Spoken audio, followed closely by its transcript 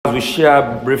to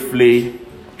share briefly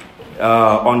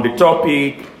on the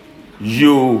topic,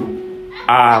 you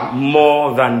are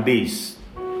more than this.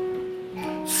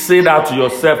 Say that to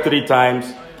yourself 3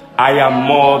 times. I am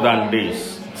more than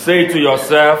this. Say it to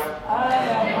yourself.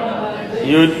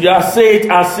 You just say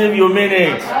it as if you mean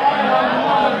it.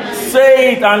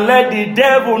 Say it and let the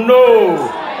devil know.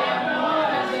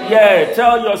 Yeah,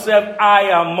 tell yourself, I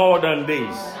am more than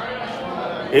this.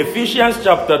 Ephesians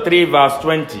chapter 3 verse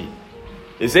 20.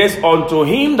 It says, unto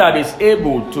him that is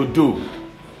able to do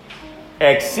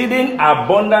exceeding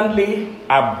abundantly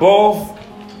above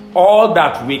all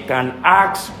that we can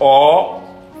ask or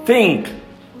think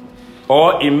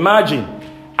or imagine,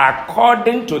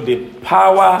 according to the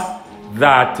power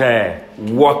that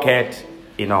worketh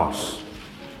in us.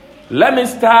 Let me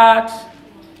start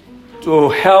to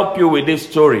help you with this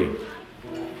story.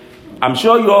 I'm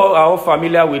sure you all are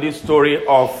familiar with this story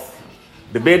of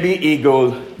the baby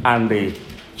eagle and the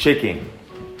chicken.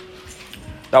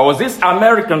 There was this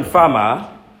American farmer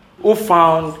who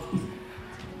found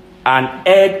an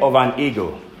egg of an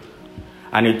eagle,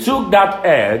 and he took that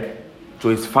egg to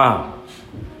his farm.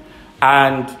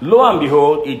 And lo and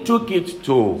behold, he took it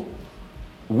to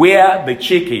where the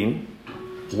chicken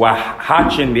were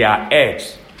hatching their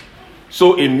eggs.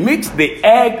 So he mixed the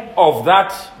egg of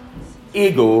that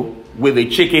eagle with the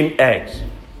chicken eggs.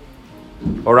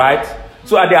 All right?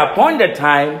 So at the appointed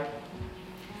time,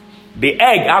 the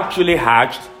egg actually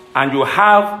hatched, and you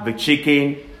have the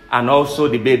chicken and also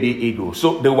the baby eagle.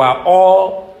 So they were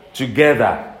all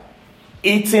together,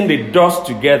 eating the dust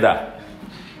together,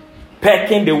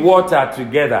 pecking the water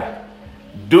together,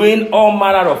 doing all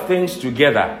manner of things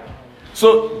together.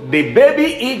 So the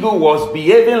baby eagle was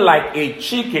behaving like a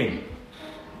chicken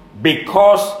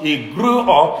because he grew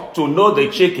up to know the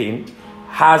chicken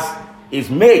as his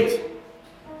mate.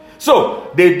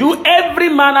 So they do every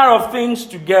manner of things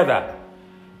together.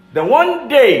 Then one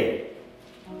day,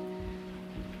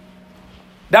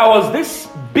 there was this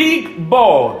big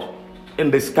bird in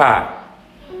the sky.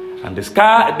 And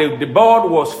the bird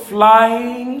was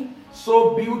flying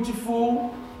so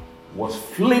beautiful, was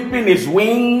flipping his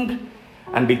wing,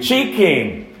 and the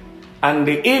chicken and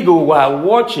the eagle were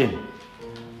watching.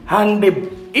 And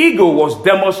the eagle was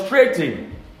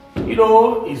demonstrating,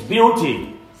 his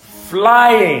beauty,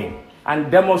 flying and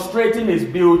demonstrating his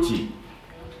beauty.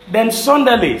 Then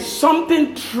suddenly,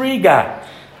 something triggered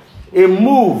a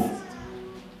move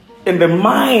in the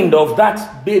mind of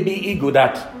that baby eagle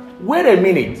that, wait a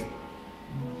minute,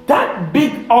 that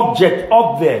big object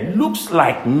up there looks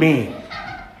like me.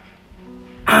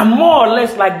 I'm more or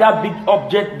less like that big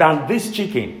object than this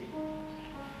chicken.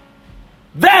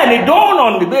 Then it dawned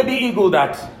on the baby eagle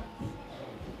that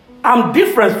I'm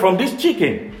different from this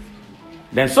chicken.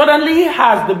 Then suddenly,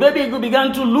 as the baby eagle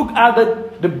began to look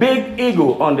at the big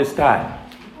eagle on the sky,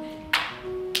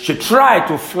 she tried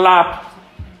to flap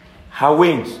her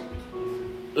wings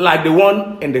like the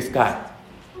one in the sky.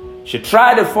 She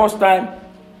tried the first time,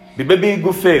 the baby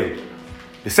eagle failed.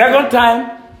 The second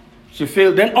time, she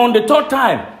failed. Then on the third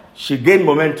time, she gained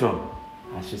momentum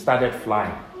and she started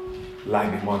flying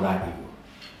like the mother eagle.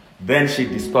 Then she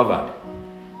discovered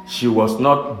she was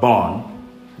not born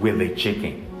with a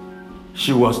chicken.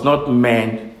 She was not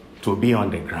meant to be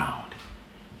on the ground.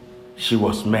 She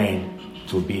was meant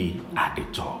to be at the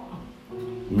top.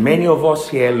 Many of us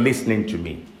here listening to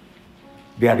me,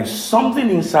 there is something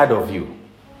inside of you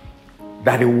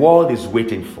that the world is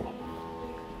waiting for.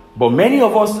 But many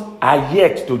of us are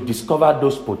yet to discover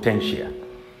those potential.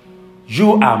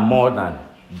 You are more than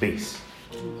this.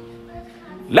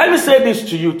 Let me say this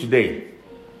to you today.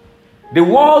 The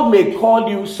world may call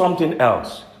you something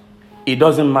else. It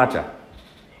doesn't matter.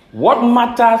 What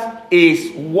matters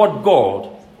is what God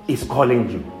is calling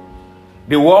you.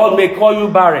 The world may call you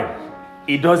barren.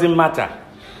 It doesn't matter.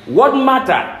 What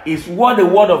matters is what the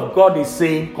word of God is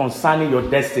saying concerning your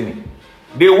destiny.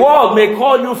 The world may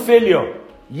call you failure.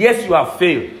 Yes, you have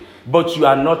failed, but you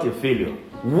are not a failure.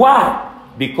 Why?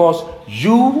 Because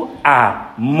you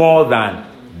are more than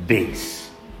this.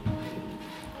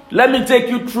 Let me take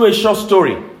you through a short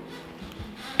story.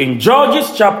 In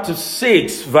Judges chapter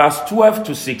 6, verse 12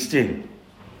 to 16.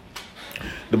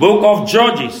 The book of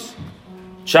Judges,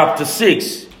 chapter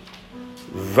 6,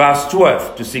 verse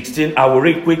 12 to 16. I will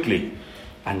read quickly.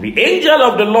 And the angel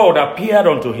of the Lord appeared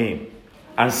unto him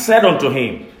and said unto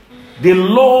him, the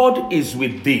Lord is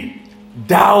with thee,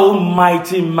 thou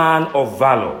mighty man of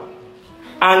valor.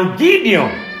 And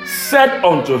Gideon said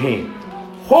unto him,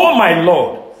 O my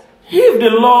Lord, if the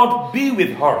Lord be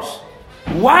with us,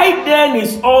 why then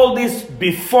is all this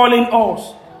befalling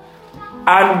us?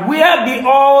 And where be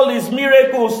all his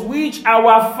miracles which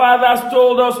our fathers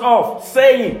told us of,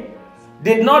 saying,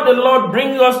 did not the Lord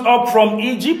bring us up from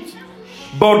Egypt?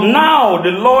 But now the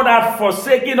Lord hath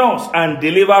forsaken us and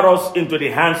delivered us into the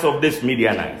hands of these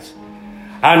Midianites.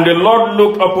 And the Lord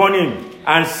looked upon him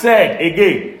and said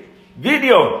again,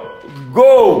 Gideon,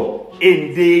 go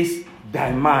in this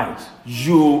thy might.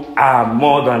 You are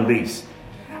more than this.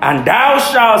 And thou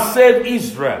shalt save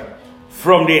Israel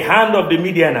from the hand of the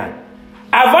Midianites.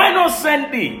 Have I not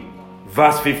sent thee?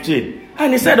 Verse 15.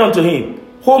 And he said unto him,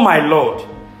 O my Lord,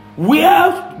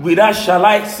 wherewith shall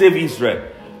I save Israel?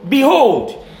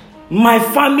 Behold, my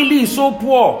family is so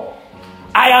poor.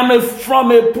 I am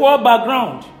from a poor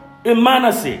background in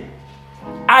Manasseh.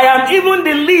 I am even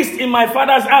the least in my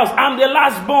father's house. I'm the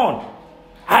last born.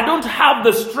 I don't have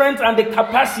the strength and the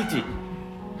capacity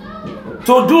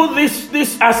to do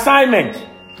this assignment.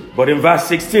 But in verse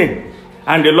 16,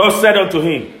 and the Lord said unto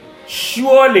him,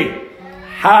 surely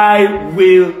I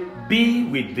will be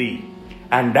with thee,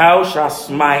 and thou shalt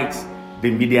smite the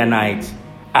Midianites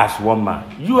as one man.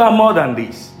 You are more than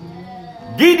this.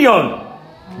 Gideon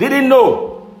didn't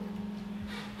know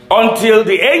until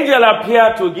the angel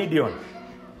appeared to Gideon.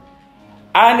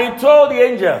 And he told the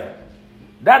angel,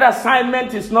 that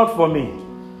assignment is not for me.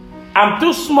 I'm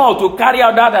too small to carry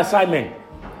out that assignment.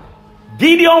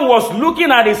 Gideon was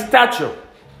looking at his stature.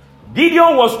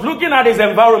 Gideon was looking at his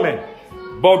environment.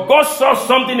 But God saw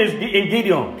something in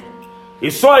Gideon. He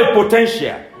saw a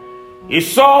potential. He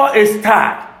saw a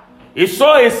star. He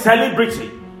saw a celebrity.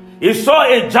 He saw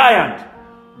a giant.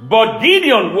 But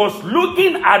Gideon was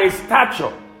looking at his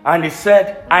stature and he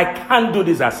said, I can't do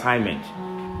this assignment.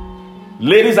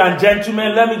 Ladies and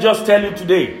gentlemen, let me just tell you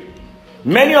today,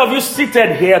 many of you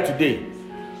seated here today,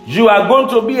 you are going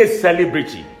to be a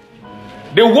celebrity.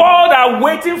 The world are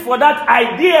waiting for that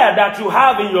idea that you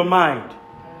have in your mind.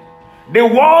 The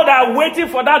world are waiting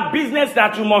for that business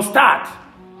that you must start.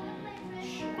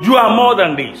 You are more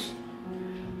than this.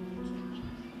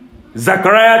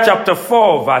 Zechariah chapter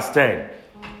 4 verse 10.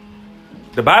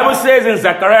 The Bible says in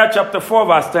Zechariah chapter 4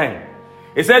 verse 10,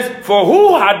 it says, for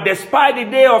who had despised the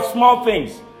day of small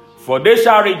things, for they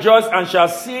shall rejoice and shall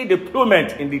see the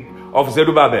plummet of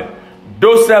Zerubbabel.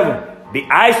 Those 7, the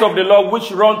eyes of the Lord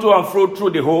which run to and fro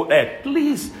through the whole earth.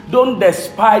 Please don't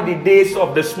despise the days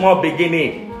of the small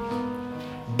beginning.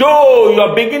 Though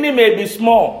your beginning may be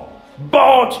small,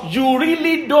 but you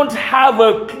really don't have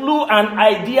a clue and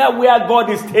idea where God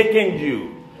is taking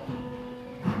you.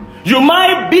 You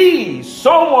might be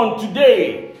someone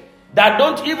today that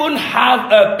don't even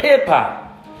have a paper.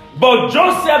 But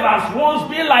Joseph has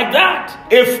once been like that,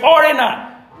 a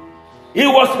foreigner. He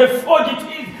was a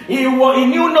fugitive. He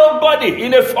knew nobody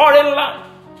in a foreign land.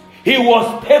 He was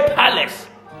paperless.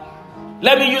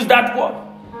 Let me use that word.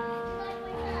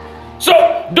 So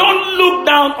don't look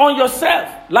down on yourself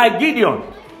like Gideon.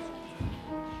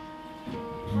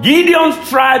 Gideon's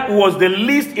tribe was the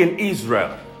least in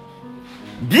Israel.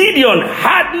 Gideon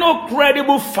had no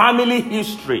credible family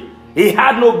history. He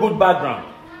had no good background.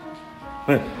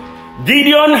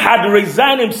 Gideon had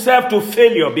resigned himself to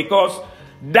failure because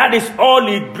that is all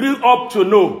he grew up to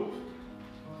know.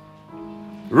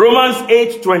 Romans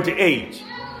 8:28.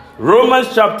 Romans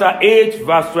chapter 8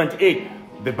 verse 28.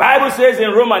 The Bible says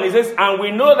in Romans, it says, and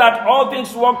we know that all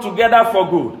things work together for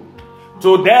good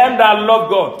to them that love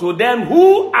God, to them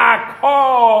who are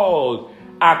called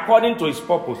according to his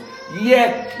purpose.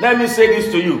 Yet, let me say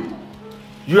this to you.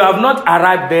 You have not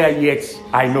arrived there yet,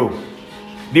 I know.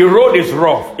 The road is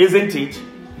rough, isn't it?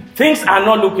 Things are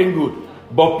not looking good.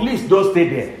 But please don't stay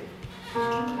there.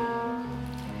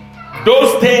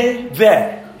 Don't stay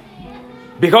there.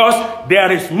 Because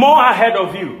there is more ahead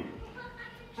of you.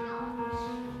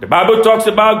 The Bible talks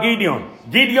about Gideon.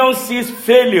 Gideon sees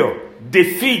failure,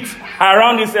 defeat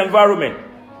around his environment.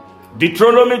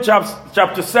 Deuteronomy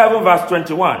chapter 7 verse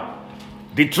 21.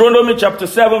 Deuteronomy chapter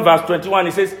 7 verse 21,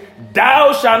 it says,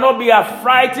 thou shalt not be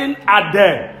affrighted at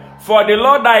them, for the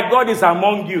Lord thy God is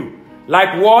among you.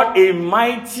 Like what? A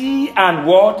mighty and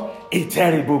what? A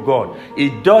terrible God.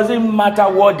 It doesn't matter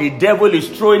what the devil is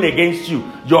throwing against you.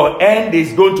 Your end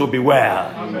is going to be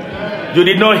well. Amen. You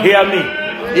did not hear me.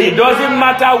 It doesn't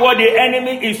matter what the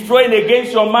enemy is throwing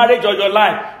against your marriage or your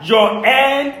life. Your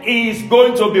end is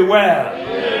going to be well.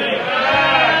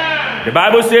 Amen. The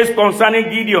Bible says concerning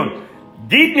Gideon,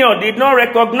 Gideon did not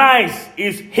recognize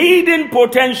his hidden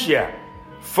potential.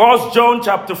 1 John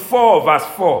chapter 4 verse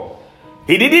 4.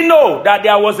 He didn't know that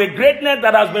there was a greatness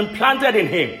that has been planted in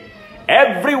him.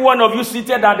 Every one of you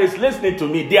seated that is listening to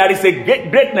me, there is a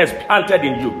greatness planted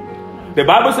in you. The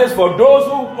Bible says, for those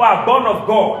who are born of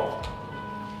God,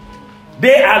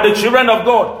 They are the children of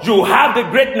God. You have the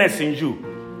greatness in you.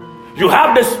 You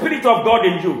have the Spirit of God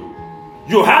in you.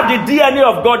 You have the DNA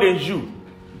of God in you.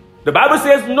 The Bible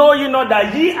says, know ye not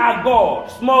that ye are God,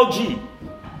 small g.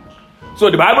 So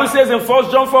the Bible says in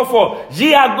 1 John 4:4,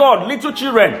 ye are God, little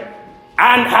children,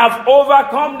 and have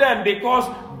overcome them, because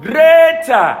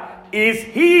greater is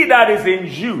he that is in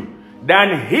you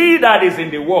than he that is in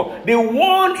the world. The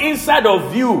one inside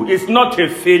of you is not a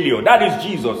failure. That is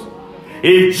Jesus.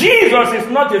 If Jesus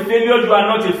is not a failure, you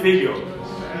are not a failure.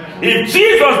 If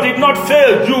Jesus did not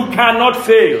fail, you cannot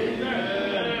fail.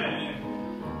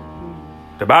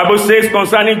 The Bible says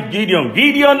concerning Gideon,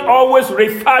 Gideon always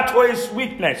referred to his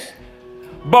weakness,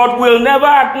 but will never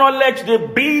acknowledge the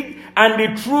big and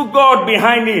the true God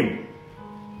behind him.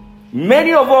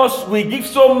 Many of us, we give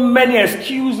so many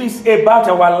excuses about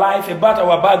our life, about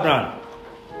our background.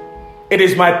 It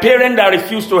is my parent that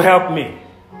refused to help me.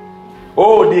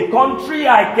 Oh, the country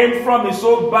I came from is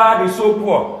so bad, is so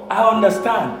poor. I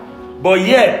understand. But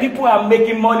yeah, people are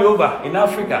making money over in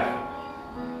Africa.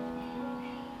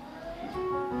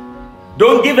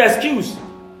 Don't give excuse.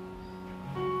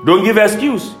 Don't give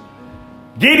excuse.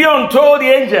 Gideon told the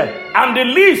angel, I'm the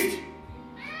least.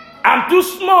 I'm too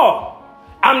small.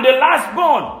 I'm the last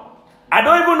born. I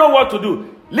don't even know what to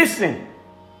do. Listen,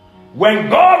 when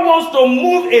God wants to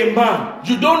move a man,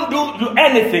 you don't do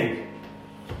anything.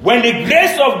 When the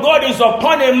grace of God is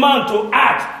upon a man to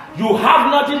act, you have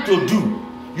nothing to do.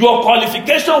 Your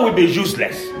qualification will be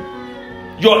useless.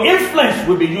 Your influence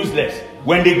will be useless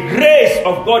when the grace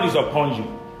of God is upon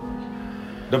you.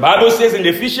 The Bible says in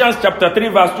Ephesians chapter 3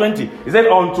 verse 20, it said,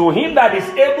 unto him that is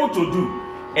able to do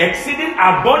exceeding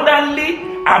abundantly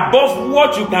above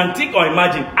what you can think or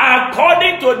imagine,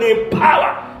 according to the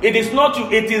power. It is not you,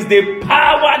 it is the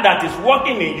power that is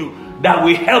working in you that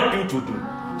will help you to do.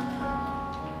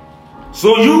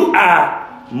 So you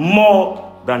are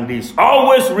more than this.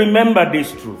 Always remember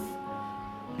this truth.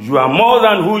 You are more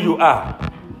than who you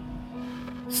are.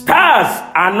 Stars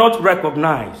are not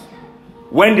recognized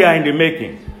when they are in the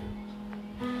making.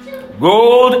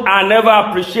 Gold are never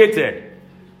appreciated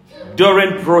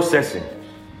during processing.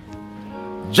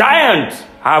 Giants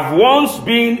have once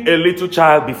been a little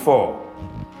child before.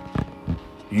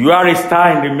 You are a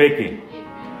star in the making.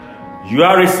 You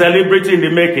are a celebrity in the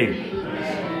making.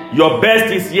 Your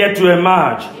best is yet to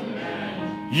emerge.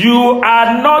 You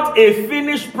are not a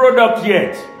finished product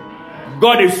yet.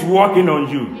 God is working on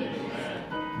you.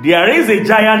 There is a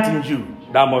giant in you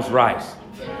that must rise.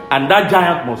 And that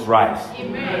giant must rise.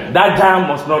 That giant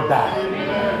must not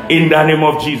die. In the name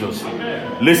of Jesus.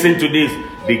 Listen to this.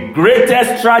 The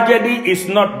greatest tragedy is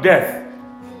not death,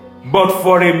 but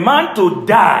for a man to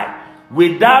die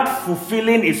without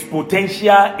fulfilling his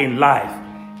potential in life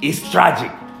is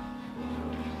tragic.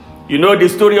 You know the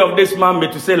story of this man,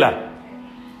 Methuselah.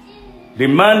 The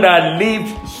man that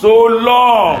lived so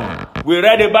long. We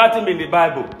read about him in the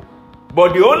Bible.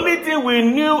 But the only thing we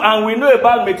knew and we know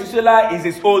about Methuselah is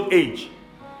his old age.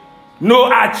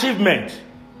 No achievement.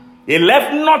 He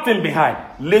left nothing behind.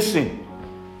 Listen.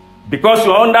 Because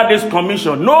you're under this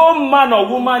commission, no man or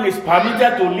woman is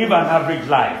permitted to live an average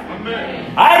life.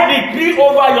 Amen. I decree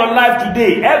over your life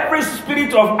today, every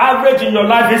spirit of average in your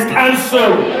life is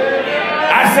cancelled.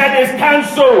 I said it's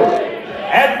cancelled.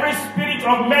 Every spirit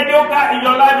of mediocre in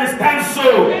your life is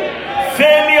cancelled.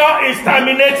 Failure is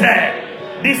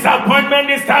terminated. Disappointment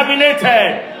is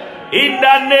terminated. In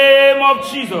the name of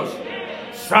Jesus.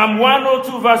 Psalm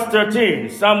 102 verse 13.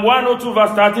 Psalm 102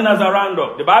 verse 13 as a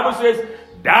roundup. The Bible says,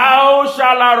 thou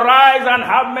shalt arise and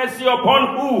have mercy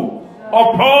upon who?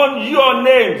 Upon your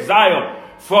name, Zion.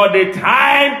 For the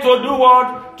time to do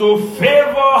what? To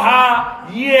favor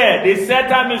her. Yeah, the set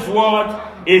time is what?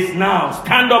 Is now.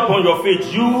 Stand up on your feet.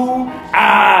 You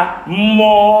are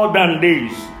more than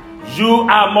this. You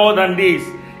are more than this.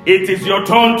 It is your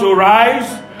turn to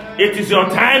rise. It is your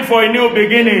time for a new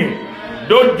beginning.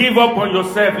 Don't give up on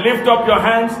yourself. Lift up your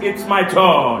hands. It's my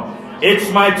turn.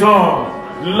 It's my turn.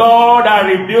 Lord,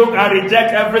 I rebuke, I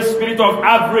reject every spirit of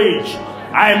average.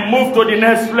 I move to the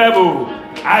next level.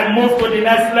 I move to the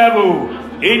next level.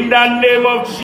 In the name of Jesus.